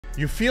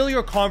You feel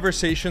your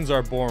conversations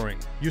are boring.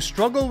 You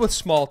struggle with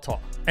small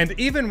talk. And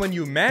even when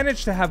you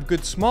manage to have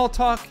good small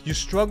talk, you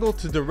struggle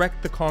to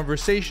direct the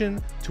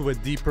conversation to a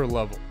deeper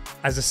level.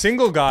 As a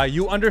single guy,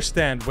 you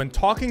understand when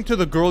talking to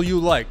the girl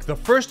you like, the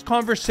first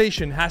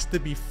conversation has to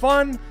be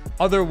fun,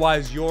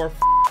 otherwise you're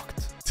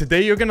f***ed.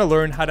 Today you're gonna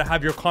learn how to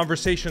have your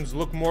conversations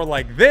look more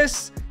like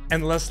this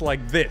and less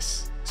like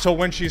this. So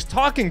when she's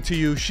talking to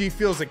you, she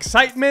feels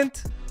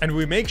excitement, and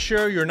we make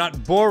sure you're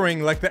not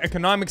boring like the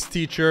economics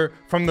teacher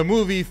from the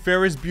movie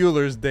Ferris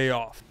Bueller's Day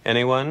Off.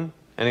 Anyone?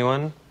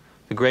 Anyone?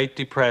 The Great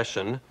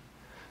Depression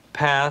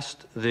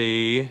passed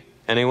the...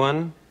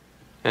 Anyone?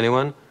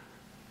 Anyone?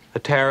 A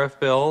tariff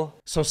bill?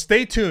 So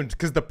stay tuned,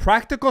 because the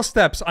practical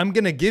steps I'm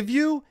gonna give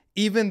you,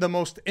 even the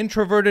most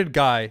introverted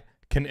guy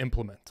can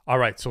implement. All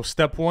right, so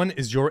step one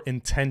is your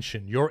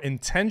intention. Your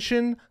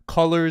intention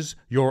colors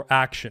your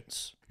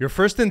actions. Your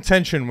first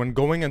intention when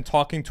going and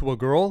talking to a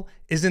girl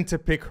isn't to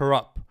pick her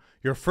up.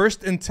 Your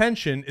first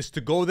intention is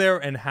to go there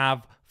and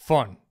have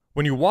fun.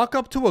 When you walk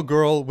up to a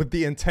girl with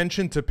the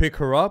intention to pick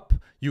her up,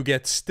 you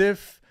get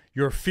stiff,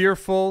 you're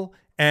fearful,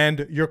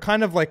 and you're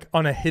kind of like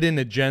on a hidden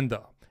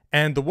agenda.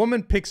 And the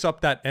woman picks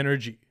up that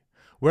energy.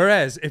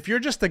 Whereas if you're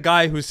just a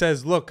guy who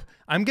says, look,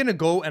 I'm gonna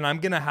go and I'm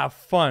gonna have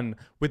fun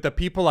with the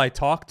people I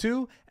talk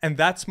to, and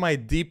that's my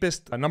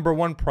deepest number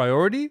one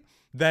priority,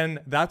 then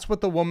that's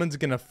what the woman's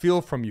gonna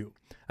feel from you.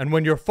 And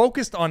when you're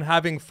focused on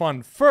having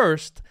fun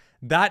first,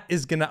 that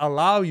is gonna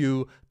allow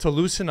you to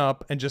loosen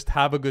up and just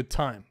have a good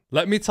time.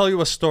 Let me tell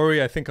you a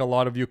story I think a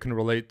lot of you can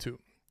relate to.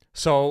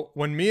 So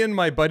when me and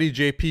my buddy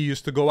JP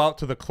used to go out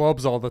to the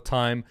clubs all the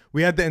time,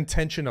 we had the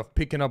intention of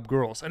picking up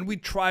girls, and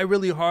we'd try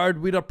really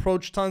hard. We'd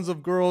approach tons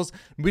of girls.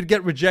 We'd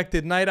get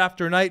rejected night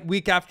after night,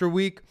 week after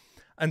week,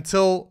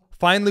 until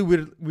finally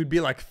we'd be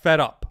like fed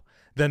up.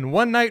 Then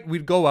one night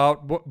we'd go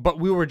out, but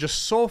we were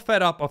just so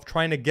fed up of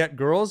trying to get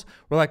girls.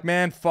 We're like,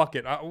 man, fuck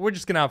it. We're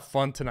just gonna have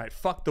fun tonight.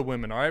 Fuck the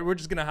women, all right? We're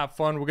just gonna have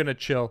fun. We're gonna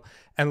chill.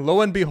 And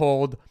lo and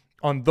behold,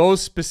 on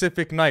those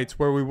specific nights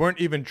where we weren't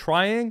even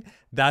trying,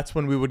 that's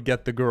when we would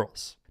get the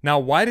girls. Now,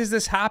 why does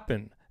this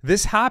happen?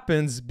 This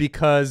happens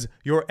because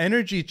your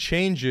energy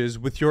changes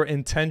with your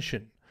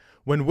intention.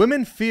 When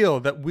women feel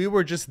that we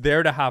were just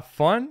there to have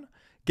fun,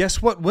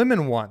 guess what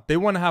women want? They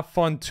want to have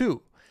fun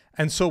too.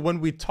 And so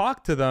when we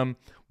talk to them,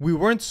 we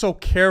weren't so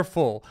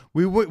careful.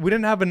 We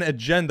didn't have an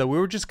agenda. We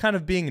were just kind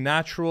of being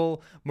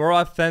natural, more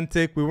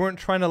authentic. We weren't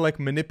trying to like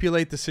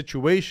manipulate the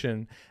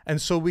situation.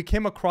 And so we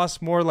came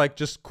across more like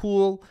just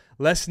cool,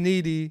 less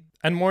needy,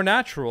 and more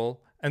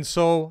natural. And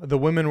so the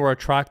women were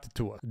attracted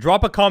to us.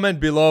 Drop a comment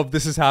below if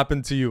this has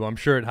happened to you. I'm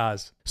sure it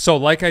has. So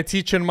like I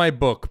teach in my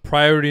book,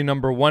 priority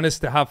number one is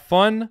to have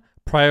fun.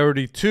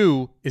 Priority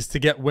two is to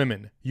get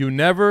women. You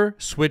never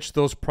switch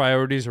those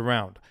priorities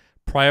around.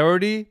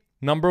 Priority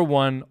number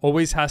one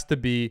always has to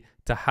be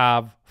to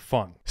have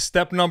fun.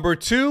 Step number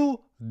two,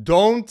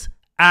 don't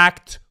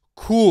act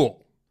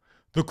cool.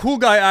 The cool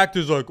guy act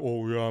is like,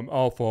 oh yeah, I'm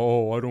alpha,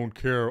 oh, I don't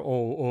care,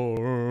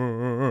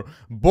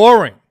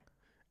 boring.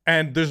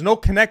 And there's no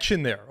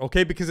connection there,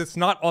 okay? Because it's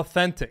not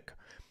authentic.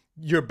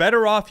 You're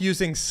better off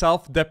using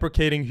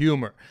self-deprecating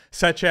humor,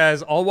 such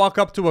as I'll walk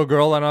up to a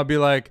girl and I'll be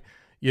like,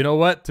 you know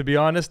what? To be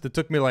honest, it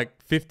took me like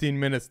 15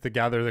 minutes to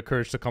gather the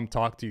courage to come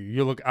talk to you.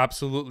 You look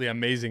absolutely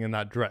amazing in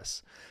that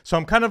dress. So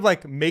I'm kind of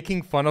like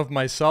making fun of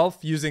myself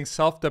using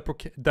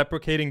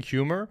self-deprecating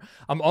humor.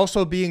 I'm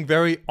also being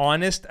very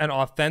honest and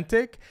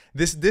authentic.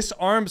 This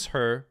disarms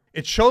her.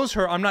 It shows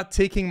her I'm not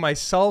taking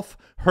myself,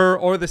 her,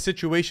 or the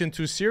situation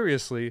too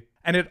seriously.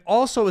 And it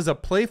also is a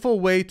playful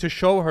way to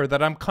show her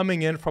that I'm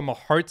coming in from a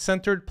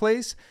heart-centered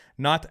place,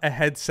 not a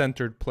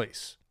head-centered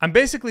place. I'm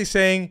basically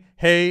saying,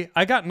 hey,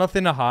 I got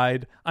nothing to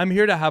hide. I'm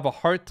here to have a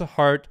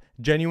heart-to-heart,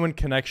 genuine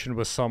connection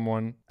with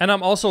someone. And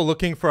I'm also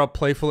looking for a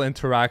playful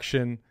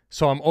interaction.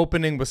 So I'm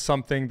opening with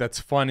something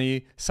that's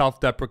funny,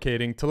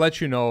 self-deprecating, to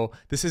let you know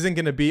this isn't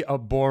going to be a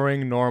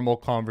boring, normal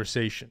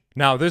conversation.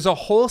 Now, there's a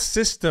whole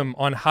system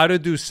on how to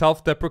do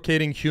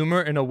self-deprecating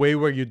humor in a way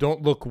where you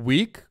don't look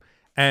weak.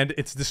 And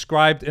it's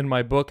described in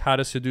my book, How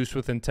to Seduce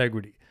with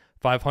Integrity.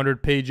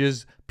 500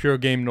 pages, pure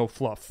game, no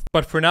fluff.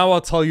 But for now,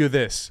 I'll tell you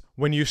this.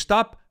 When you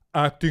stop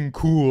acting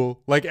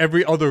cool like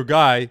every other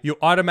guy, you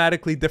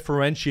automatically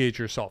differentiate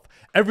yourself.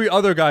 Every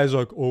other guy is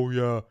like, oh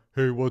yeah,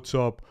 hey, what's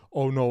up?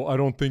 Oh no, I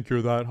don't think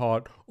you're that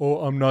hot. Oh,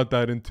 I'm not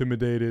that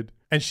intimidated.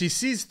 And she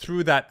sees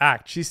through that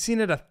act. She's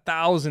seen it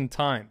 1,000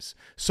 times.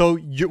 So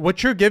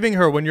what you're giving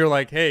her when you're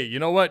like, hey, you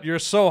know what? You're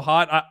so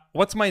hot.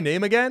 What's my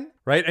name again?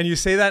 Right? And you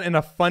say that in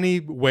a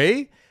funny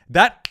way.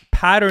 That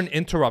pattern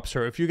interrupts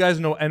her. If you guys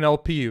know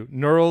NLP,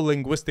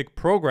 neuro-linguistic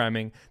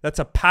programming, that's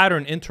a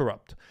pattern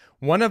interrupt.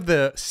 One of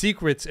the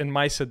secrets in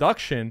my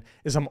seduction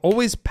is I'm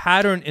always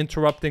pattern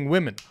interrupting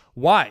women.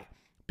 Why?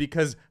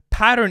 Because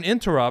pattern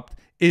interrupt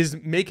is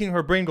making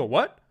her brain go,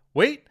 what?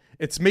 Wait.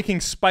 It's making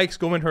spikes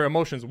go in her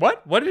emotions.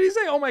 What? What did he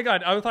say? Oh my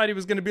God. I thought he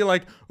was going to be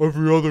like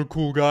every other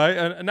cool guy.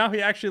 And now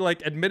he actually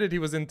like admitted he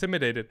was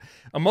intimidated.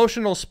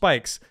 Emotional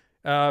spikes.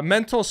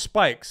 Mental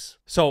spikes.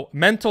 So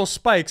mental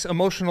spikes,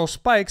 emotional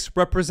spikes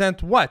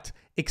represent what?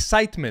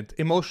 Excitement,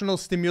 emotional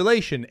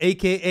stimulation,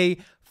 aka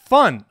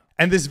fun.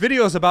 And this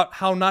video is about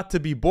how not to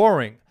be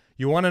boring.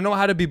 You want to know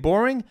how to be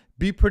boring?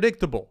 Be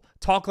predictable.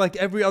 Talk like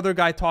every other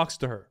guy talks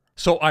to her.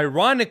 So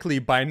ironically,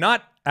 by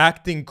not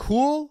acting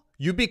cool,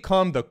 you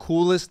become the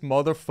coolest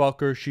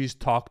motherfucker she's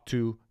talked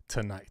to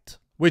tonight.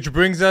 Which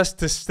brings us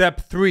to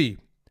step 3.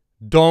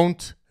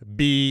 Don't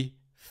be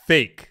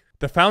fake.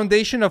 The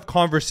foundation of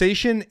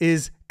conversation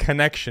is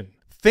connection.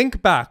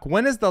 Think back,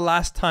 when is the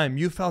last time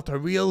you felt a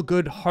real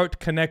good heart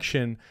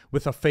connection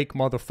with a fake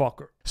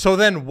motherfucker? So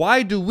then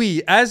why do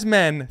we, as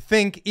men,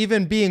 think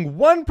even being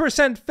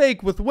 1%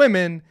 fake with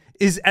women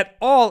is at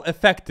all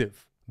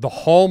effective? The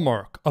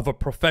hallmark of a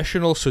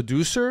professional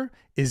seducer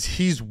is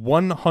he's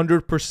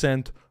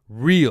 100%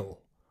 real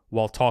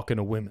while talking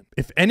to women.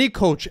 If any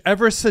coach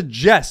ever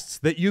suggests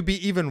that you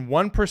be even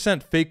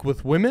 1% fake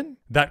with women,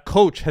 that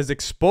coach has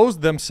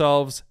exposed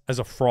themselves as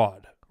a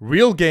fraud.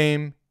 Real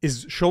game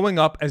is showing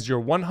up as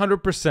your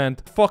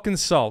 100% fucking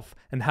self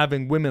and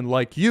having women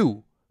like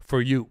you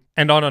for you.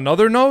 And on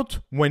another note,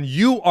 when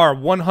you are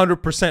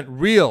 100%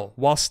 real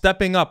while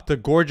stepping up to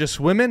gorgeous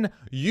women,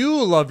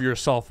 you love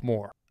yourself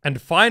more.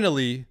 And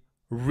finally,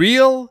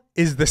 real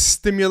is the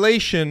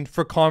stimulation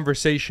for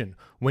conversation.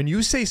 When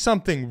you say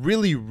something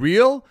really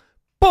real,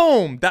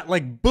 boom, that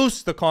like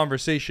boosts the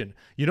conversation.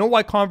 You know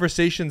why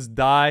conversations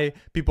die,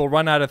 people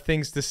run out of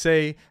things to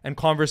say, and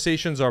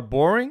conversations are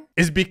boring?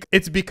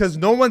 It's because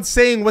no one's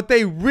saying what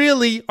they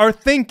really are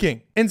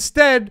thinking.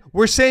 Instead,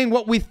 we're saying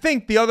what we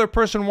think the other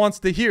person wants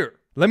to hear.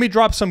 Let me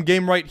drop some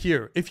game right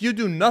here. If you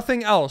do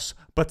nothing else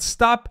but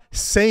stop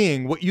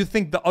saying what you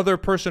think the other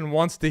person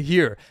wants to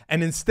hear,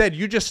 and instead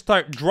you just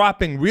start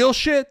dropping real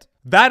shit,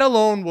 that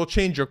alone will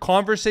change your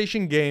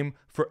conversation game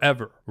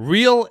forever.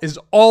 Real is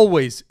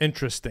always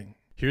interesting.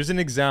 Here's an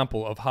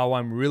example of how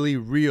I'm really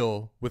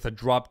real with a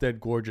drop-dead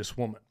gorgeous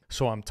woman.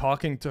 So I'm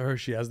talking to her.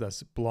 She has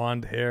this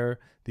blonde hair,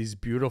 these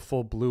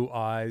beautiful blue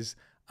eyes.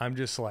 I'm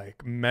just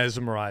like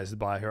mesmerized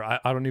by her. I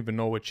don't even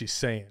know what she's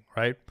saying,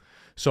 right?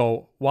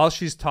 So while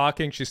she's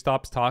talking, she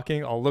stops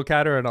talking. I'll look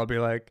at her and I'll be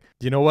like,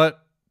 you know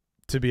what?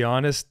 To be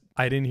honest,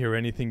 I didn't hear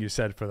anything you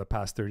said for the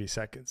past 30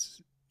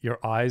 seconds.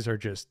 Your eyes are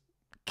just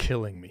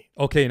killing me.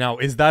 Okay, now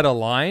is that a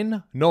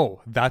line?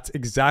 No, that's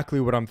exactly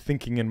what I'm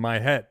thinking in my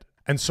head.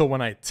 And so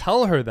when I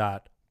tell her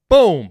that,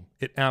 boom,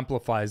 it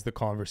amplifies the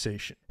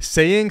conversation.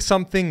 Saying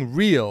something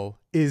real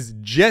is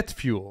jet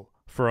fuel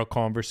for a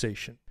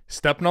conversation.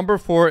 Step number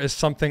 4 is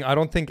something I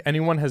don't think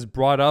anyone has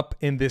brought up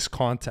in this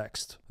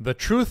context. The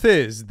truth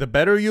is, the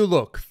better you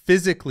look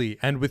physically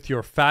and with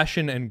your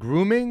fashion and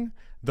grooming,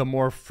 the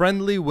more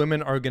friendly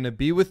women are going to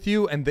be with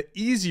you and the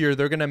easier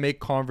they're going to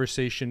make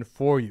conversation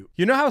for you.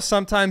 You know how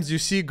sometimes you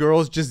see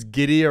girls just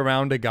giddy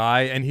around a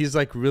guy and he's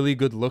like really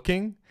good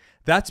looking?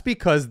 That's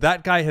because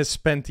that guy has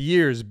spent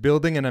years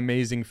building an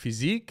amazing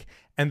physique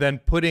and then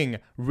putting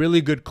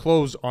really good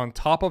clothes on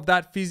top of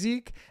that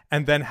physique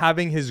and then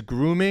having his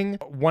grooming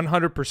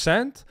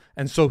 100%.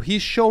 And so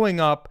he's showing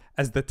up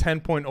as the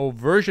 10.0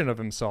 version of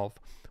himself,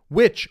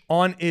 which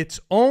on its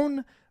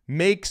own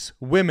makes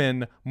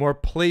women more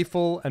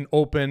playful and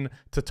open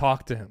to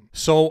talk to him.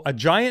 So a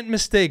giant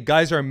mistake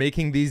guys are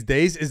making these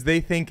days is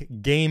they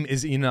think game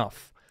is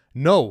enough.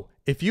 No,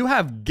 if you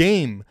have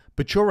game,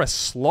 but you're a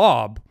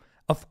slob,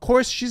 of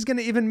course, she's going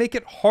to even make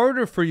it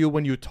harder for you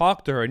when you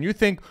talk to her. And you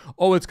think,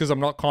 oh, it's because I'm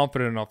not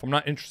confident enough. I'm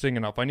not interesting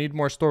enough. I need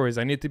more stories.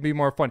 I need to be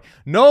more fun.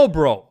 No,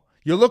 bro.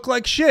 You look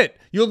like shit.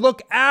 You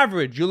look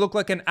average. You look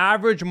like an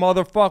average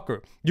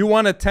motherfucker. You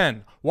want a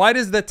 10. Why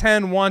does the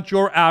 10 want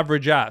your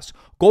average ass?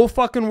 Go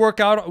fucking work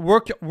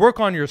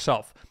on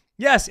yourself.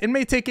 Yes, it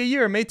may take a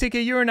year. It may take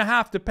a year and a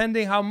half,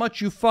 depending how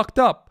much you fucked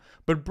up.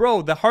 But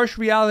bro, the harsh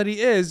reality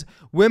is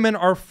women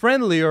are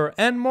friendlier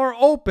and more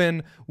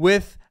open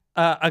with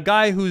a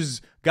guy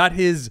who's got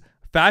his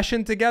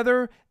fashion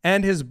together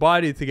and his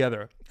body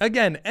together.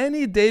 Again,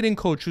 any dating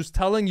coach who's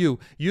telling you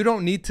you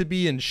don't need to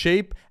be in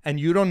shape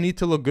and you don't need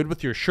to look good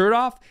with your shirt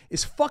off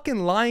is fucking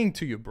lying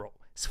to you, bro.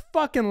 It's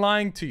fucking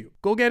lying to you.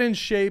 Go get in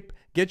shape,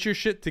 get your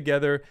shit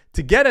together.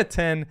 To get a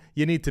 10,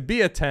 you need to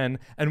be a 10.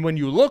 And when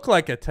you look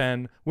like a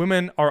 10,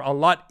 women are a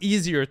lot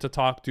easier to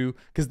talk to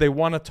because they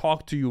want to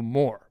talk to you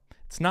more.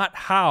 It's not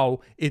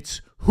how,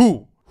 it's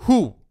who.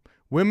 Who.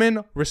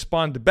 Women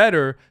respond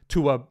better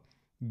to a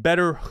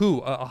better who,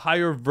 a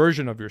higher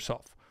version of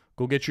yourself.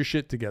 Go get your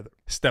shit together.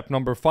 Step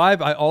number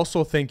 5, I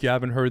also think you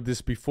haven't heard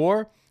this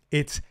before.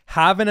 It's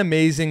have an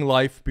amazing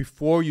life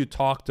before you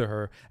talk to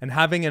her and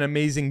having an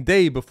amazing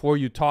day before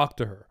you talk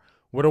to her.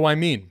 What do I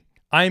mean?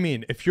 I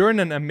mean, if you're in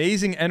an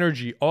amazing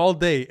energy all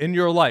day in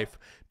your life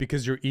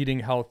because you're eating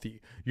healthy,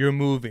 you're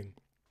moving,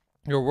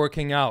 you're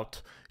working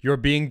out, you're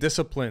being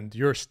disciplined,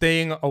 you're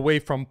staying away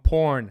from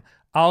porn,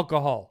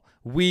 alcohol,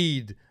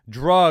 weed,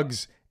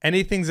 drugs,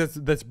 anything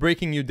that's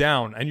breaking you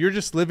down, and you're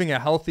just living a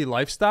healthy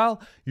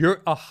lifestyle, you're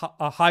a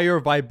higher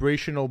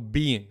vibrational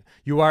being.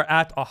 You are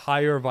at a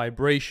higher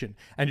vibration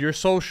and you're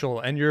social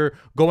and you're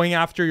going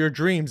after your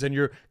dreams and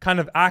you're kind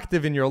of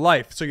active in your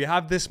life. So you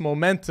have this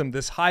momentum,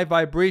 this high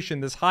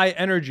vibration, this high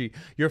energy.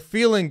 You're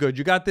feeling good.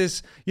 You got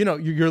this, you know,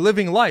 you're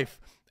living life.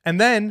 And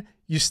then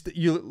you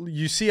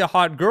see a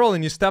hot girl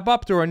and you step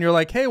up to her and you're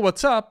like, hey,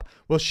 what's up?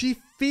 Well, she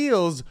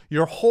feels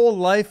your whole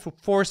life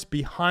force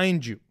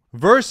behind you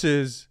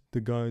versus the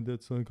guy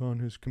that's like on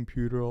his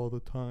computer all the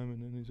time, and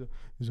then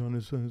he's on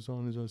his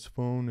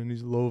phone and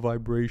he's low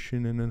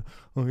vibration, and then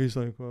he's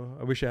like,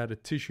 I wish I had a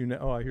tissue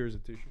now. I here's a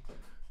tissue.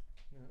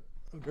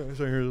 Okay,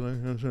 so here's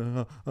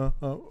like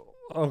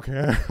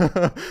okay.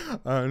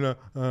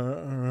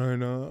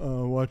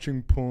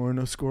 Watching porn,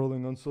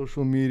 scrolling on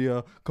social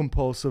media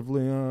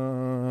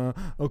compulsively.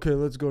 Okay,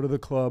 let's go to the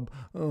club.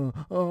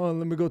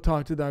 Let me go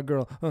talk to that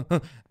girl.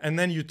 And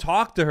then you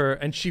talk to her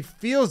and she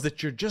feels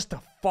that you're just a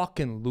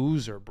fucking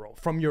loser, bro,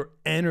 from your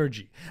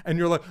energy. And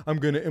you're like, I'm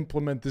going to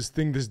implement this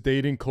thing this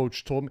dating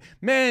coach told me.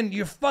 Man,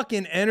 your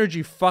fucking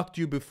energy fucked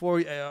you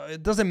before.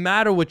 It doesn't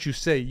matter what you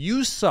say.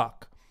 You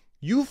suck.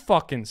 You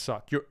fucking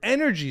suck. Your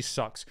energy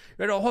sucks.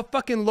 You're at a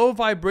fucking low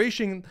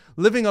vibration,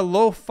 living a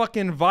low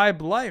fucking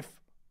vibe life,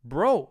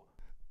 bro.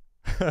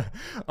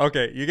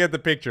 Okay, you get the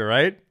picture,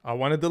 right? I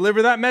want to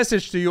deliver that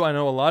message to you. I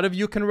know a lot of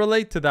you can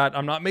relate to that.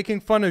 I'm not making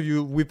fun of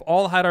you. We've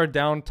all had our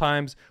down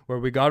times where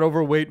we got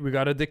overweight, we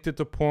got addicted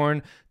to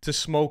porn, to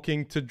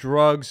smoking, to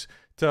drugs,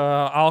 to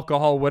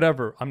alcohol,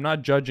 whatever. I'm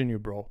not judging you,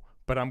 bro.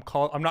 But I'm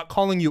not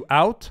calling you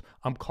out.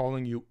 I'm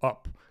calling you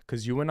up.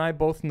 Because you and I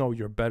both know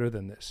you're better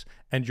than this.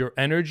 And your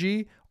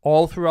energy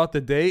all throughout the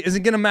day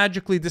isn't going to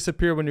magically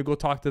disappear when you go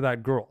talk to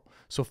that girl.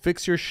 So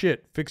fix your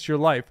shit, fix your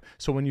life.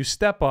 So when you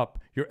step up,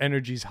 your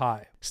energy's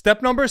high.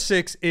 Step number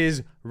 6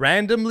 is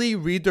randomly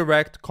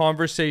redirect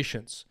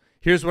conversations.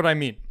 Here's what I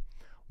mean.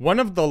 One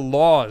of the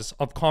laws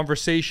of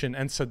conversation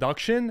and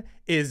seduction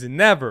is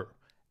never,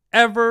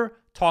 ever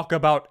talk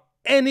about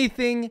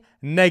anything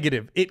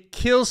negative. It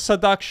kills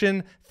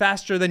seduction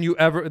faster than you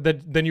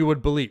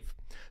would believe.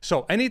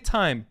 So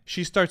anytime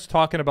she starts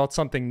talking about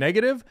something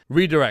negative,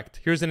 redirect.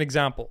 Here's an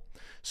example.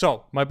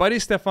 So my buddy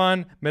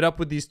Stefan met up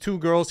with these 2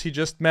 girls he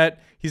just met.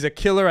 He's a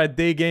killer at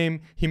day game.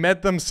 He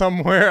met them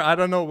somewhere, I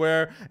don't know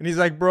where. And he's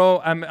like,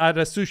 bro, I'm at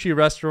a sushi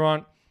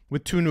restaurant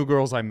with 2 new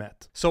girls I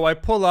met. So I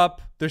pull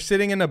up. They're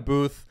sitting in a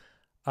booth.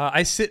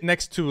 I sit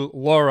next to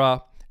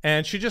Laura,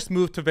 and she just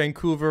moved to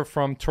Vancouver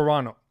from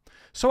Toronto.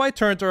 So I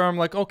turned to her, I'm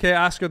like, okay,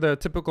 ask her the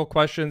typical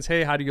questions.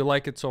 Hey, how do you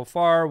like it so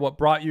far? What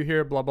brought you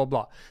here? Blah, blah,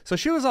 blah. So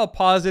she was all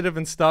positive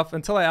and stuff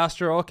until I asked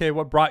her, okay,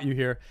 what brought you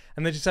here?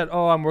 And then she said,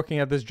 oh, I'm working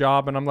at this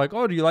job. And I'm like,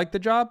 oh, do you like the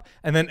job?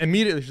 And then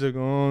immediately she's like,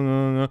 oh,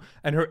 no, no.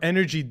 And her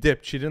energy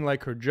dipped. She didn't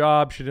like her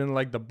job. She didn't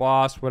like the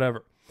boss,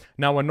 whatever.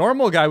 Now, a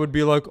normal guy would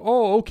be like,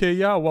 oh, okay,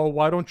 yeah, well,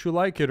 why don't you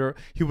like it? Or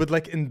he would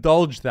like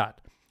indulge that.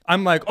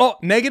 I'm like, oh,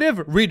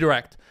 negative,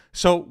 redirect.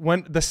 So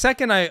when the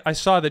second I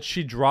saw that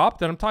she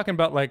dropped, and I'm talking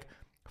about like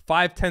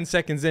 5-10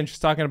 seconds in, she's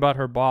talking about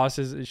her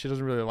bosses. She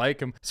doesn't really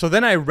like him. So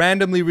then I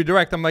randomly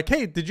redirect. I'm like,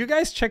 hey, did you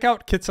guys check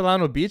out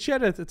Kitsilano Beach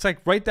yet? It's like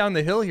right down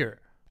the hill here.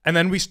 And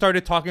then we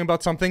started talking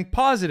about something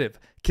positive,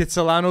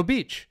 Kitsilano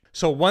Beach.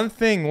 So one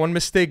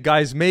mistake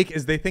guys make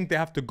is they think they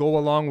have to go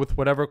along with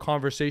whatever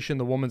conversation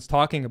the woman's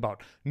talking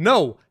about.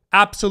 No,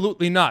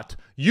 absolutely not.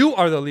 You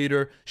are the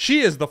leader. She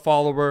is the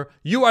follower.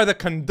 You are the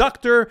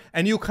conductor,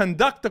 and you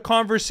conduct the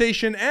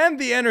conversation and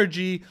the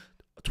energy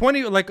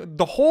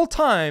the whole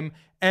time.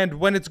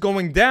 And when it's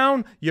going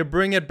down, you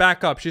bring it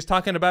back up. She's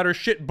talking about her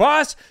shit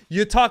boss.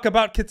 You talk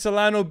about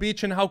Kitsilano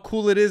Beach and how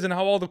cool it is and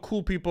how all the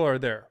cool people are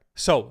there.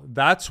 So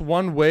that's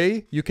one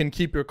way you can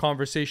keep your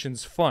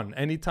conversations fun.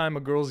 Anytime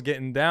a girl's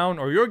getting down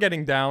or you're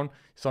getting down,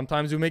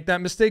 sometimes we make that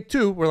mistake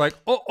too. We're like,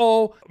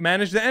 uh-oh,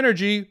 manage the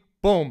energy.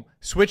 Boom,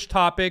 switch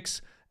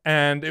topics,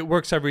 and it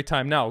works every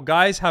time. Now,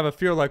 guys have a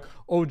fear like,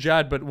 oh,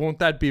 Jad, but won't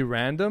that be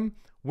random?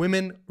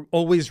 Women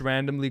always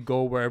randomly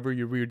go wherever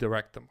you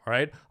redirect them, all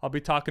right? I'll be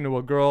talking to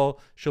a girl.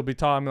 She'll be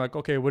telling me like,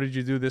 okay, what did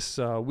you do this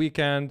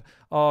weekend?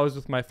 Oh, I was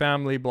with my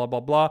family, blah, blah,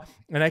 blah.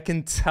 And I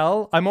can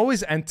tell, I'm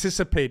always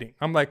anticipating.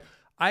 I'm like,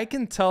 I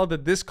can tell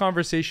that this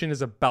conversation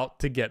is about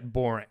to get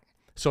boring.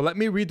 So let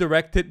me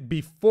redirect it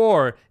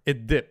before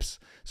it dips.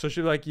 So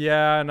she'll be like,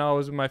 yeah, no, I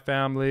was with my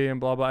family and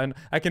blah, blah. And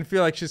I can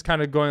feel like she's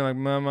kind of going like,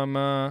 ma, ma,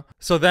 ma.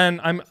 So then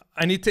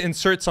I need to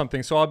insert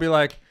something. So I'll be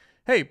like,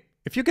 hey,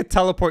 if you could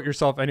teleport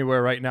yourself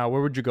anywhere right now,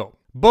 where would you go?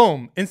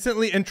 Boom.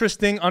 Instantly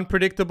interesting,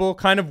 unpredictable,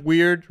 kind of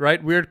weird,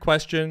 right? Weird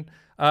question.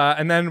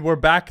 And then we're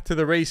back to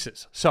the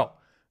races. So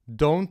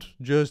don't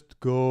just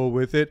go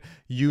with it.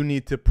 You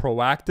need to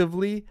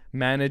proactively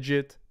manage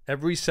it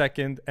every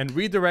second and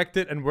redirect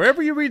it. And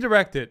wherever you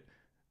redirect it,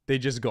 they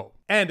just go.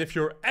 And if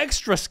you're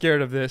extra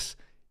scared of this,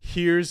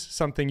 here's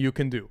something you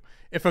can do.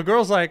 If a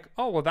girl's like,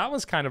 oh, well, that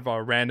was kind of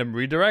a random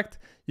redirect,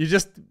 you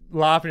just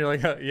laugh and you're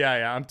like,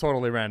 yeah, I'm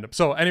totally random.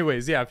 So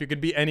anyways, yeah, if you could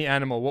be any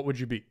animal, what would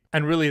you be?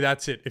 And really,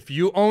 that's it. If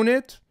you own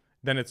it,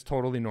 then it's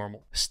totally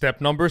normal.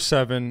 Step number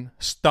 7,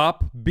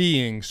 stop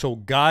being so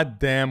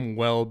goddamn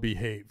well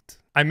behaved.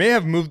 I may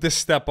have moved this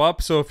step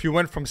up, so if you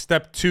went from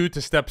step 2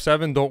 to step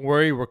 7, don't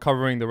worry, we're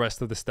covering the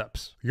rest of the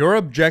steps. Your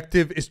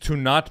objective is to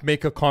not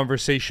make a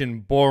conversation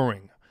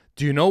boring.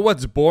 Do you know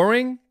what's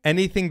boring?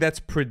 Anything that's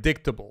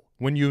predictable.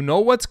 When you know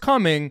what's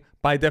coming,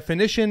 by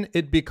definition,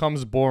 it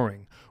becomes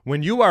boring.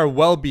 When you are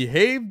well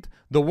behaved,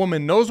 the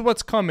woman knows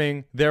what's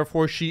coming,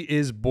 therefore she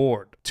is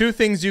bored. 2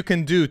 things you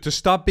can do to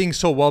stop being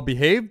so well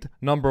behaved.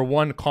 Number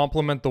 1,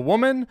 compliment the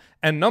woman.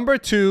 And number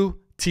 2,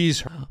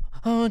 tease her.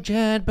 Oh,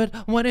 Jad, but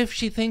what if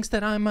she thinks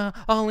that I'm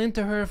all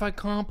into her if I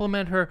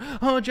compliment her?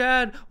 Oh,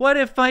 Jad, what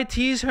if I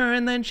tease her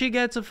and then she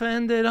gets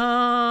offended?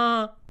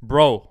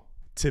 Bro,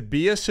 to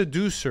be a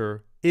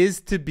seducer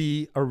is to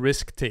be a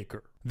risk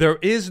taker. There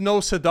is no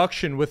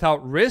seduction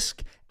without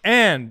risk.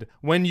 And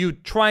when you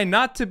try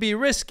not to be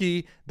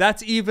risky,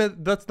 that's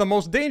the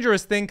most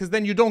dangerous thing, because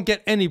then you don't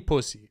get any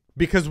pussy.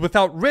 Because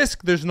without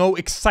risk, there's no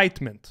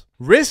excitement.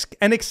 Risk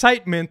and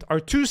excitement are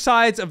 2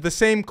 sides of the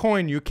same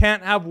coin. You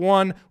can't have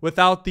one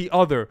without the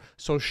other.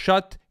 So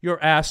shut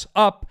your ass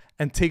up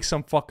and take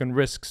some fucking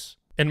risks.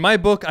 In my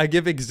book, I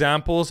give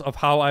examples of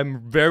how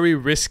I'm very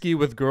risky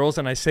with girls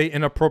and I say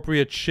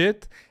inappropriate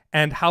shit,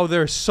 and how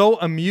they're so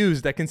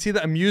amused. I can see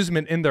the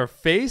amusement in their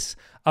face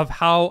of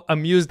how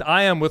amused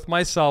I am with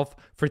myself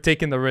for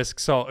taking the risk.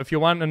 So if you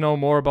want to know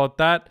more about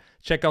that,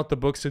 check out the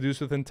book Seduce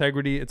with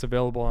Integrity. It's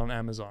available on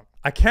Amazon.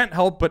 I can't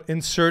help but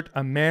insert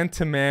a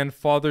man-to-man,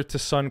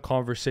 father-to-son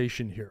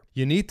conversation here.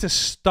 You need to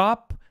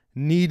stop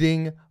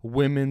needing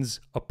women's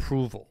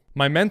approval.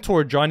 My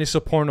mentor, Johnny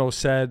Saporno,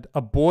 said,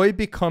 a boy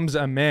becomes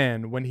a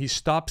man when he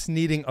stops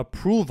needing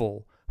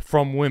approval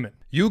from women.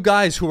 You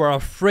guys who are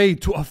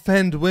afraid to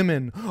offend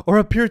women or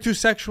appear too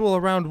sexual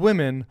around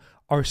women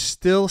are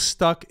still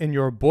stuck in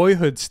your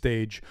boyhood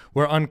stage,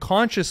 where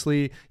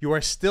unconsciously you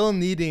are still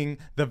needing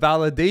the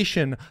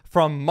validation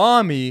from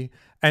mommy,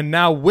 and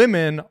now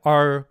women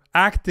are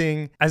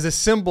acting as a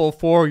symbol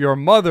for your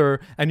mother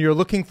and you're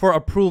looking for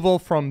approval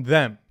from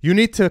them. You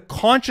need to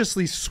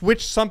consciously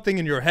switch something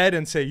in your head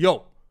and say,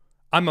 yo,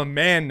 I'm a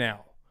man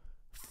now.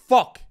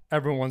 Fuck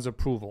everyone's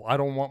approval. I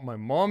don't want my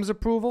mom's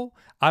approval.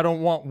 I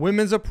don't want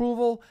women's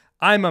approval.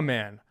 I'm a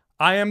man.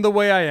 I am the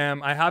way I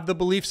am. I have the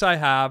beliefs I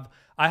have.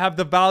 I have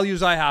the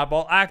values I have.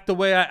 I'll act the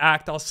way I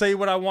act. I'll say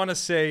what I want to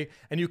say.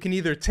 And you can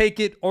either take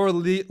it or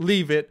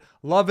leave it,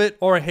 love it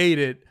or hate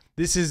it.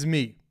 This is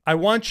me. I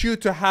want you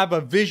to have a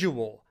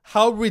visual.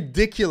 How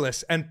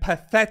ridiculous and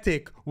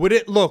pathetic would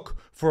it look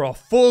for a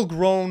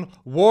full-grown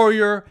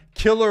warrior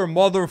killer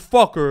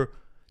motherfucker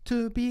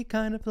to be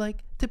kind of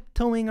like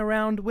tiptoeing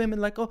around women,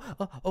 like,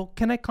 oh,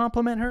 can I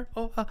compliment her?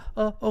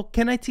 Oh,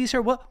 can I tease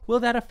her? What, will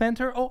that offend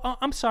her? Oh,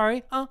 I'm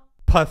sorry.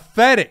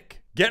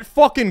 Pathetic. Get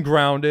fucking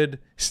grounded.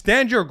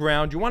 Stand your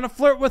ground. You want to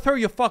flirt with her?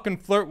 You fucking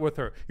flirt with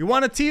her. You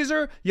want to tease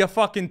her? You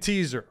fucking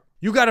tease her.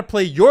 You got to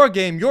play your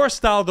game, your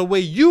style, the way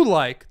you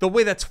like, the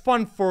way that's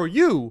fun for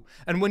you.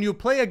 And when you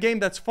play a game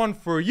that's fun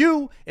for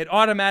you, it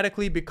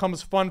automatically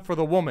becomes fun for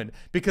the woman,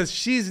 because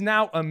she's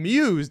now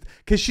amused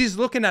because she's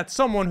looking at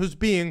someone who's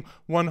being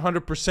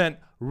 100%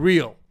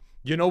 real.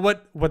 You know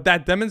what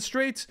that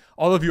demonstrates?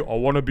 All of you, I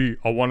want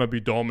to be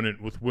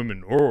dominant with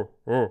women. Oh,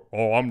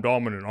 I'm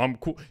dominant. I'm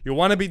cool. You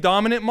want to be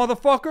dominant,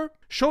 motherfucker?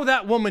 Show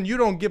that woman you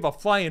don't give a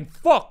flying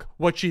fuck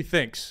what she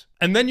thinks.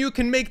 And then you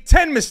can make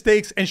 10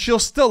 mistakes and she'll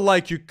still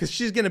like you, because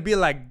she's going to be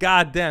like,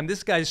 God damn,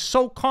 this guy's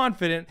so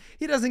confident.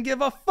 He doesn't give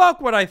a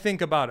fuck what I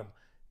think about him.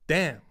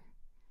 Damn.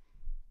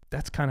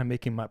 That's kind of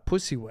making my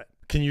pussy wet.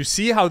 Can you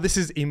see how this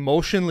is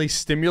emotionally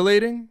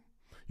stimulating?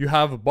 You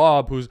have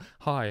Bob who's,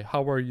 hi,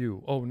 how are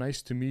you? Oh,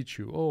 nice to meet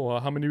you. Oh,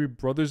 how many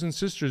brothers and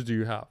sisters do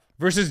you have?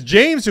 Versus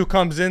James, who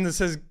comes in and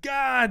says,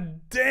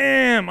 God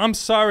damn, I'm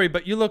sorry,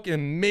 but you look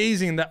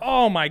amazing. That,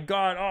 oh my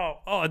God,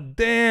 oh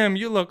damn,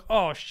 you look,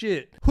 oh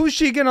shit. Who's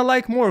she gonna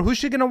like more? Who's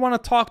she gonna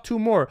want to talk to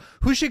more?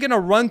 Who's she gonna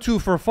run to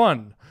for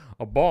fun?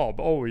 Bob,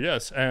 oh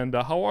yes, and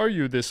how are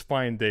you this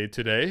fine day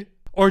today?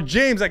 Or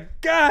James,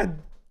 like, God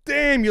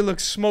damn, you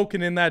look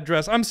smoking in that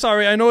dress. I'm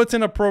sorry, I know it's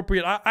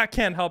inappropriate. I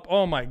can't help.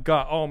 Oh my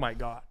God, oh my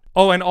God.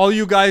 Oh, and all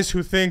you guys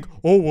who think,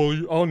 oh,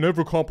 well, I'll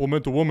never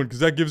compliment a woman because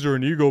that gives her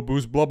an ego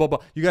boost, blah, blah, blah.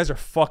 You guys are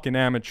fucking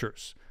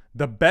amateurs.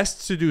 The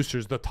best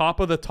seducers, the top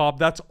of the top,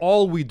 that's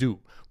all we do.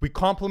 We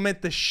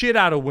compliment the shit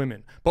out of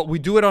women, but we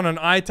do it on an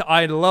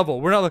eye-to-eye level.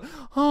 We're not like,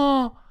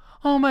 oh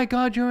my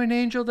God, you're an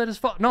angel that is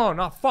fuck.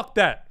 No, fuck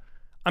that.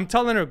 I'm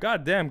telling her,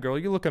 God damn, girl,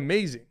 you look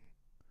amazing.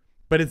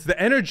 But it's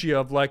the energy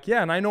of like,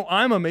 yeah, and I know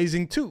I'm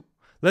amazing too.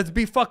 Let's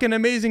be fucking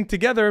amazing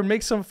together and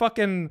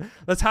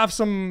let's have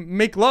some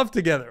make love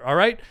together, all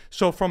right?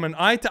 So from an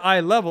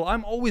eye-to-eye level,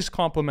 I'm always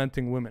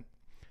complimenting women.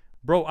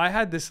 Bro, I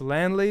had this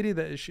landlady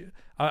that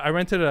I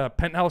rented a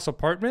penthouse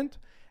apartment,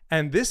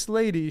 and this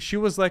lady, she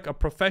was like a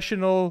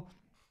professional.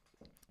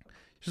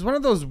 She's one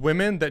of those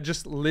women that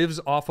just lives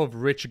off of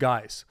rich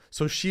guys.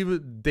 So she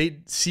would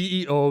date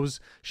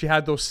CEOs. She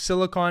had those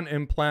silicone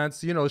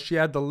implants. You know, she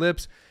had the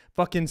lips.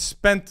 Fucking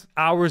spent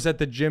hours at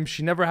the gym.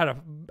 She never had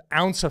an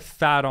ounce of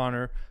fat on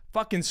her.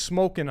 Fucking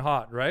smoking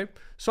hot, right?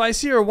 So I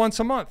see her once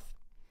a month.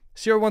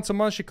 She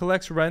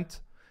collects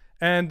rent.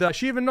 And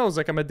she even knows,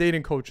 like, I'm a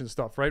dating coach and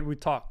stuff, right? We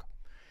talk.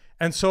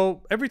 And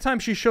so every time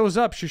she shows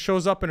up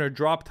in her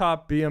drop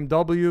top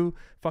BMW,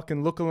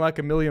 fucking looking like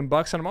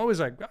 $1,000,000. And I'm always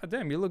like, God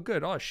damn, you look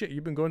good. Oh shit,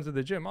 you've been going to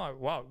the gym. Oh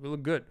wow, you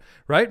look good.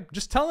 Right?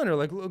 Just telling her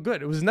like, look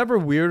good. It was never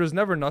weird. It was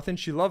never nothing.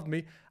 She loved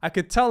me. I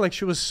could tell like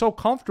she was so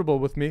comfortable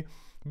with me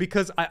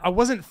because I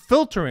wasn't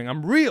filtering.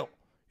 I'm real.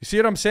 You see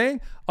what I'm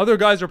saying? Other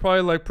guys are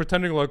probably like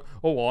pretending like,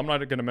 oh, well, I'm not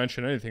going to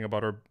mention anything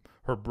about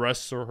her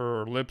breasts or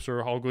her lips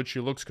or how good she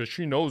looks because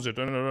she knows it.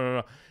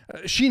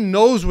 She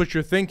knows what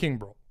you're thinking,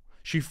 bro.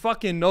 She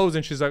fucking knows,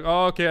 and she's like,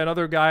 oh, okay,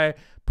 another guy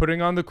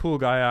putting on the cool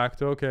guy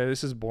act. Okay,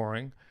 this is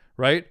boring,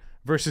 right?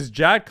 Versus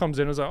Jad comes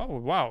in and is like, oh,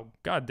 wow,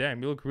 god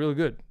damn, you look really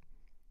good.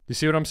 You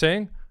see what I'm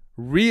saying?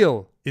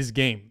 Real is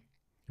game.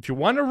 If you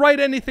want to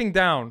write anything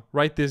down,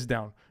 write this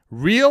down.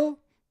 Real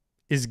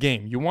is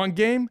game. You want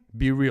game?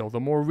 Be real. The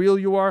more real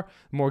you are,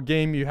 the more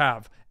game you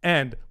have.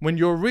 And when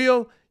you're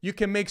real, you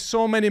can make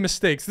so many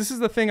mistakes. This is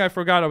the thing I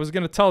forgot I was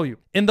going to tell you.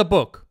 In the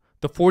book,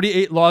 The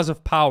 48 Laws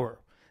of Power,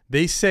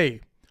 they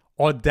say,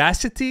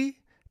 audacity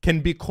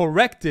can be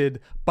corrected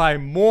by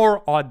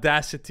more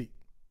audacity.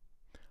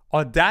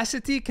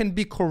 Audacity can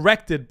be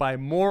corrected by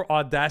more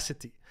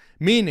audacity.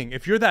 Meaning,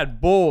 if you're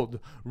that bold,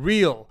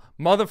 real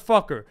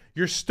motherfucker,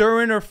 you're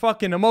stirring her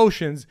fucking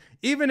emotions,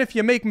 even if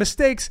you make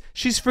mistakes,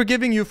 she's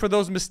forgiving you for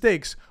those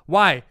mistakes.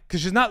 Why?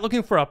 Because she's not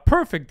looking for a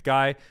perfect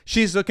guy.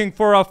 She's looking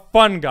for a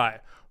fun guy.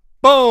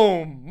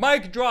 Boom!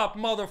 Mic drop,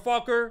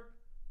 motherfucker.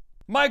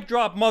 Mic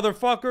drop,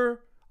 motherfucker.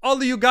 All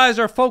of you guys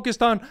are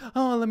focused on,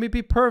 oh, let me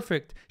be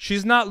perfect.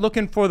 She's not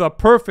looking for the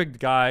perfect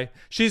guy.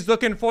 She's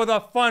looking for the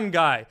fun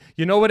guy.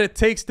 You know what it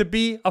takes to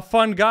be a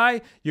fun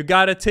guy? You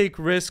got to take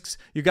risks.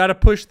 You got to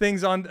push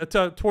things on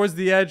towards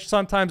the edge,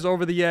 sometimes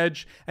over the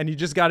edge, and you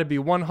just got to be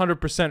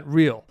 100%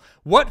 real.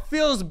 What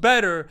feels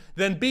better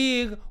than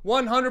being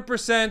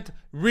 100%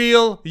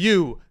 real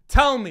you?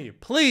 Tell me,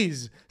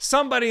 please,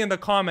 somebody in the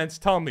comments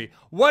tell me,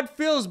 what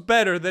feels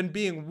better than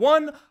being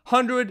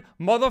 100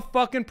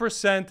 motherfucking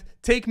percent,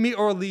 take me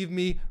or leave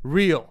me,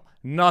 real?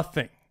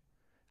 Nothing.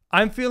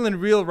 I'm feeling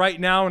real right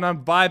now and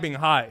I'm vibing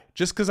high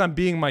just because I'm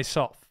being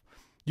myself.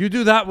 You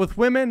do that with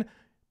women,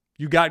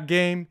 you got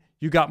game,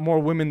 you got more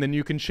women than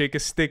you can shake a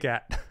stick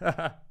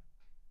at.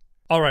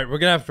 All right, we're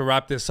going to have to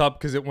wrap this up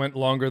because it went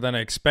longer than I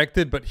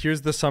expected, but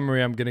here's the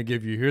summary I'm going to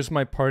give you. Here's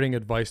my parting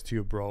advice to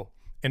you, bro.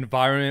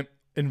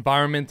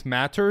 Environment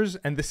matters,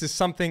 and this is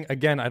something,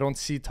 again, I don't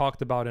see talked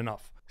about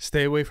enough.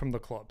 Stay away from the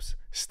clubs.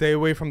 Stay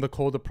away from the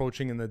cold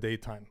approaching in the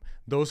daytime.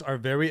 Those are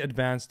very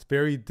advanced,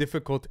 very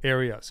difficult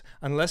areas.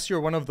 Unless you're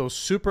one of those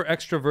super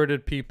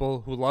extroverted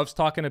people who loves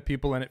talking to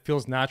people and it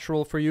feels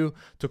natural for you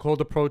to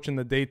cold approach in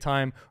the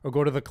daytime or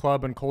go to the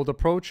club and cold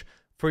approach,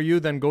 for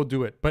you, then go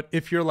do it. But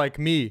if you're like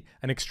me,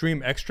 an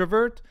extreme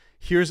extrovert,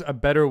 here's a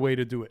better way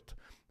to do it.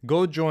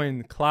 Go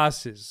join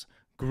classes,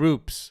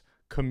 groups,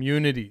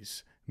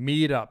 communities,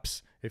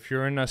 meetups. If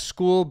you're in a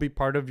school, be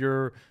part of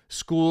your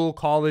school,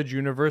 college,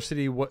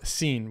 university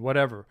scene,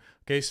 whatever.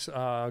 Okay,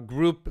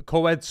 group,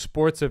 co-ed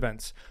sports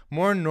events,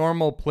 more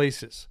normal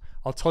places.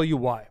 I'll tell you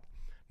why.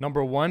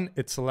 Number one,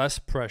 it's less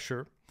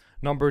pressure.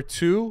 Number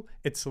two,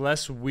 it's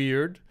less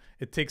weird.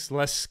 It takes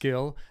less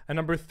skill. And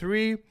number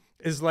three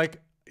is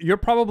like, you're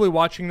probably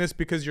watching this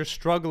because you're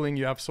struggling.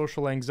 You have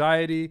social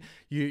anxiety.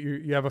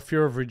 You have a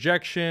fear of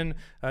rejection.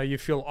 You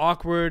feel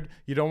awkward.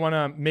 You don't want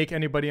to make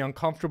anybody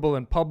uncomfortable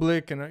in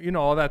public and, you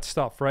know, all that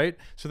stuff, right?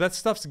 So that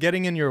stuff's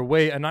getting in your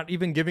way and not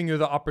even giving you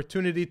the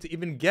opportunity to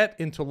even get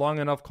into long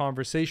enough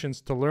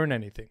conversations to learn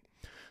anything.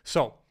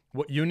 So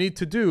what you need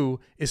to do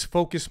is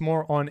focus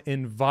more on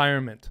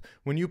environment.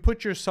 When you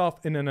put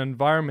yourself in an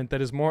environment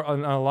that is more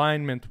in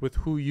alignment with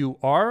who you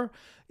are,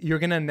 you're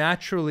going to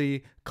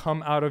naturally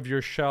come out of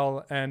your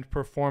shell and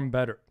perform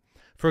better.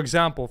 For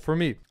example, for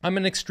me, I'm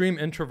an extreme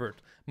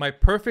introvert. My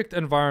perfect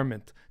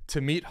environment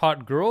to meet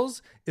hot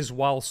girls is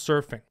while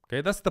surfing.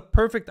 Okay, that's the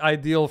perfect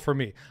ideal for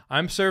me.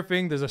 I'm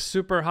surfing. There's a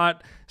super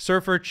hot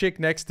surfer chick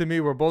next to me.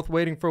 We're both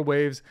waiting for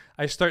waves.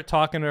 I start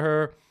talking to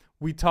her.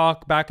 We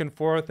talk back and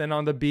forth, and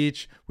on the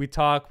beach, we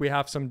talk, we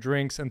have some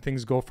drinks, and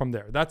things go from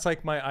there. That's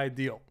like my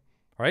ideal,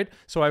 right?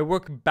 So I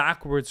work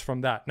backwards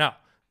from that. Now,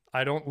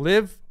 I don't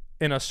live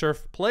in a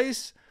surf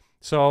place,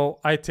 so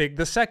I take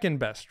the second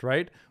best,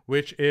 right?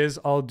 Which is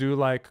I'll do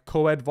like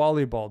co-ed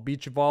volleyball,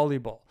 beach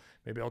volleyball.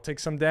 Maybe I'll take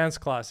some dance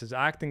classes,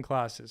 acting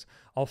classes.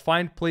 I'll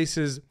find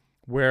places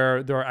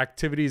where there are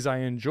activities I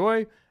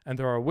enjoy and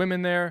there are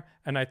women there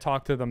and I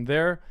talk to them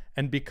there.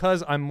 And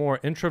because I'm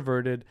more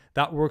introverted,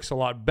 that works a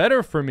lot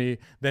better for me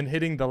than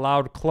hitting the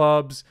loud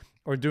clubs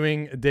or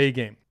doing a day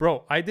game.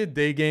 Bro, I did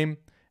day game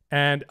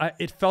and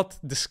it felt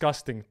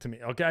disgusting to me.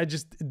 Okay, I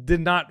just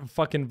did not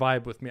fucking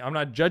vibe with me. I'm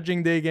not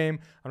judging day game.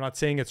 I'm not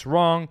saying it's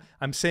wrong.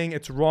 I'm saying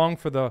it's wrong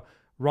for the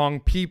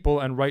wrong people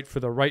and right for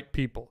the right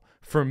people.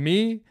 For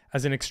me,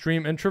 as an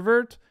extreme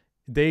introvert,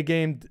 day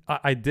game,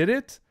 I did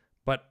it,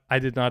 but I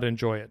did not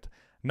enjoy it.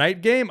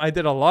 Night game, I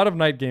did a lot of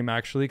night game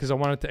actually because I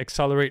wanted to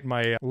accelerate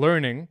my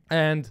learning.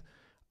 And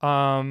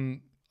I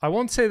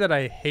won't say that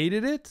I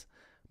hated it,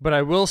 but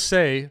I will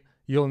say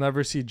you'll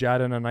never see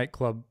Jad in a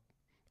nightclub.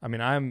 I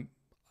mean,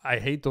 I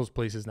hate those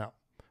places now,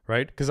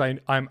 right? Because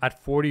I'm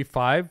at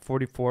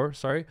 44,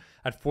 sorry.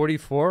 At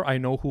 44, I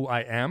know who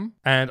I am,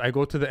 and I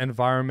go to the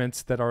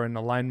environments that are in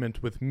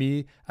alignment with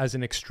me as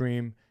an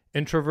extreme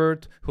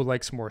introvert who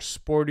likes more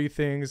sporty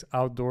things,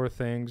 outdoor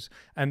things.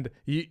 And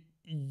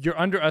you're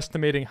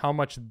underestimating how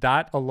much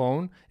that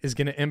alone is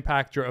going to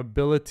impact your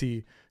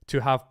ability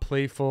to have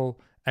playful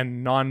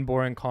and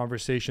non-boring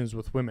conversations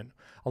with women.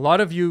 A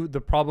lot of you,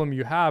 the problem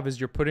you have is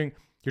you're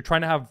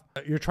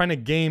trying to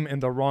game in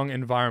the wrong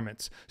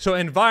environments. So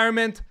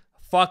environment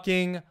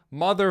fucking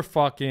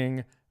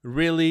motherfucking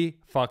really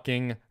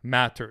fucking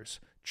matters.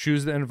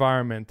 Choose the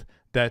environment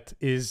that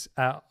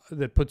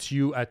puts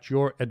you at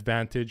your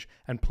advantage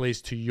and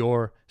plays to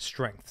your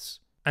strengths.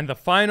 And the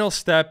final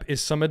step is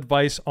some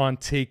advice on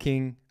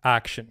taking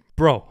action.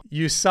 Bro,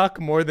 you suck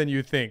more than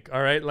you think,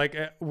 all right? Like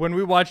when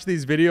we watch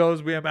these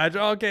videos, we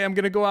imagine, okay, I'm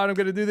going to go out, I'm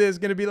going to do this, it's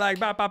going to be like,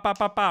 ba, ba, ba,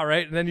 ba, ba,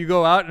 right? And then you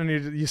go out and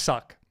you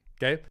suck,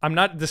 okay? I'm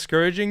not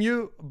discouraging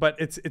you, but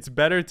it's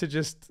better to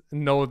just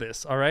know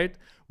this, all right?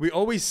 We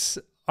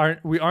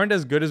aren't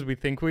as good as we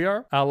think we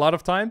are a lot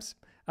of times.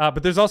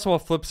 But there's also a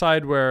flip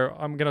side where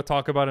I'm going to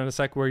talk about in a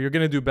sec where you're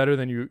going to do better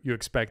than you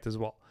expect as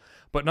well.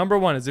 But number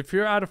one is if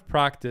you're out of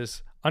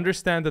practice,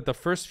 understand that the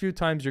first few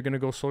times you're going to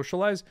go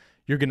socialize,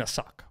 you're going to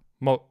suck.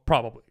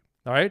 Probably.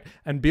 All right.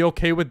 And be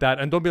okay with that.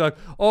 And don't be like,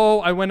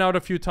 oh, I went out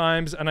a few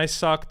times and I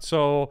sucked.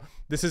 So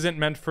this isn't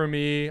meant for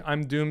me.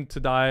 I'm doomed to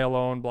die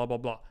alone, blah, blah,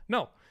 blah.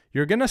 No,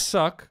 you're going to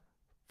suck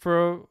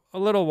for a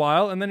little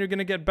while and then you're going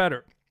to get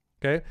better.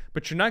 Okay.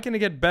 But you're not going to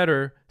get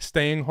better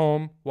staying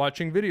home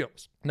watching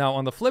videos. Now,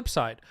 on the flip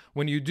side,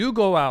 when you do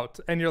go out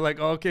and you're like,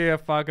 okay,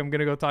 fuck, I'm going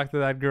to go talk to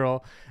that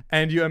girl.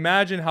 And you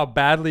imagine how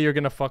badly you're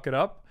going to fuck it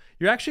up.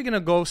 You're actually going to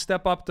go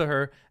step up to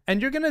her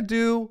and you're going to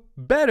do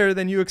better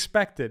than you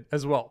expected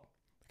as well.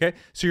 Okay.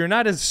 So you're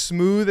not as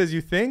smooth as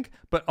you think,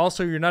 but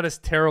also you're not as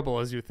terrible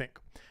as you think.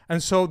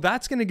 And so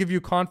that's going to give you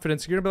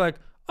confidence. You're going to be like,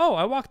 oh,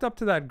 I walked up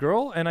to that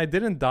girl and I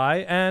didn't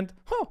die. And,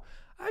 oh,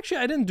 actually,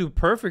 I didn't do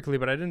perfectly,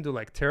 but I didn't do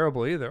like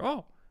terrible either.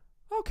 Oh,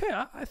 okay.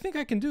 I think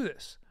I can do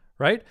this.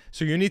 Right.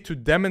 So you need to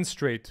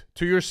demonstrate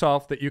to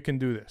yourself that you can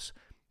do this.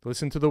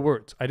 Listen to the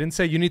words. I didn't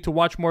say you need to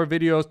watch more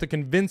videos to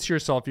convince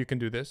yourself you can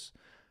do this.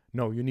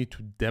 No, you need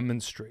to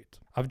demonstrate.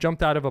 I've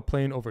jumped out of a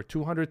plane over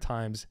 200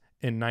 times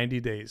in 90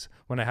 days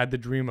when I had the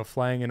dream of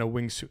flying in a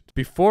wingsuit.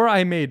 Before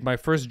I made my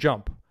first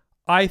jump,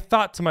 I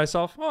thought to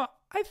myself, oh,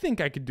 I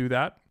think I could do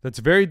that. That's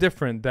very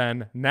different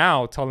than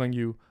now telling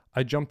you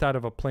I jumped out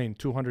of a plane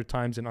 200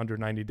 times in under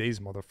 90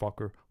 days,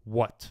 motherfucker.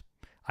 What?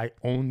 I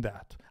own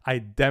that. I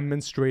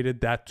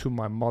demonstrated that to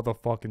my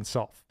motherfucking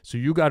self. So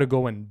you got to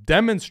go and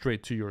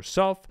demonstrate to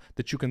yourself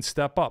that you can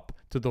step up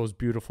to those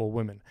beautiful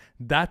women.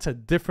 That's a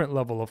different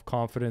level of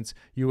confidence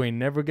you ain't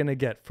never going to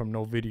get from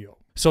no video.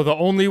 So the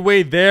only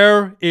way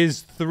there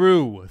is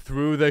through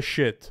the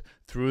shit,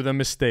 through the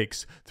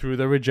mistakes, through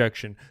the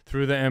rejection,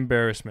 through the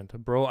embarrassment.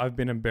 Bro, I've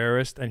been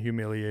embarrassed and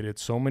humiliated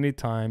so many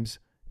times,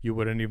 you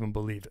wouldn't even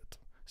believe it.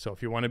 So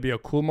if you want to be a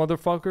cool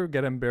motherfucker,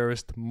 get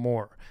embarrassed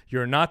more.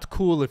 You're not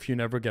cool if you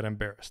never get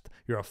embarrassed.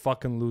 You're a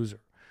fucking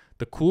loser.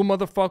 The cool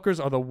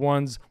motherfuckers are the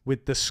ones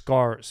with the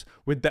scars,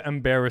 with the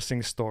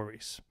embarrassing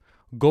stories.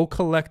 Go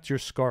collect your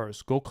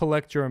scars. Go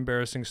collect your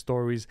embarrassing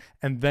stories,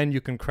 and then you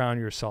can crown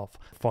yourself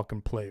a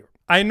fucking player.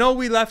 I know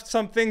we left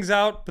some things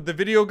out, but the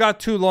video got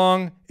too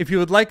long. If you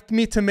would like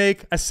me to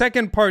make a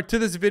second part to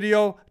this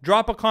video,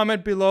 drop a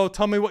comment below.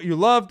 Tell me what you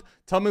loved,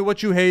 tell me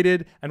what you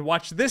hated, and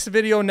watch this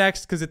video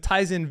next because it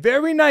ties in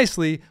very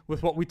nicely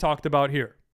with what we talked about here.